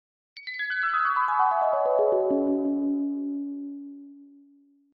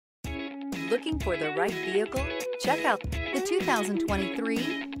Looking for the right vehicle? Check out the 2023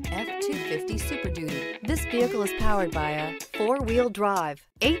 F-250 Super Duty. This vehicle is powered by a 4-wheel drive,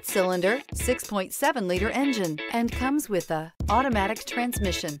 8-cylinder, 6.7-liter engine, and comes with a automatic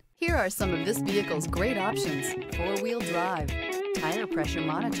transmission. Here are some of this vehicle's great options: 4-wheel drive, tire pressure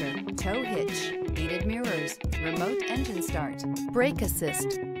monitor, tow hitch, heated mirrors, remote engine start, brake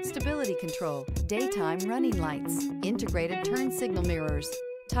assist, stability control, daytime running lights, integrated turn signal mirrors,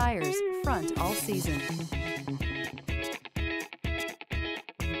 tires front all season.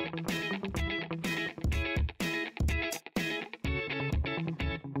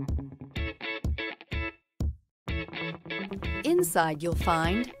 Inside you'll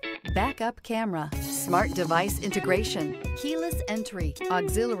find backup camera, smart device integration, keyless entry,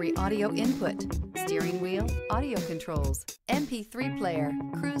 auxiliary audio input, steering wheel audio controls, MP3 player,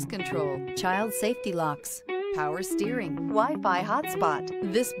 cruise control, child safety locks, power steering, Wi-Fi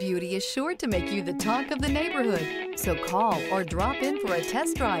hotspot. This beauty is sure to make you the talk of the neighborhood. So call or drop in for a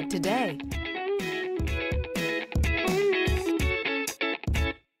test drive today.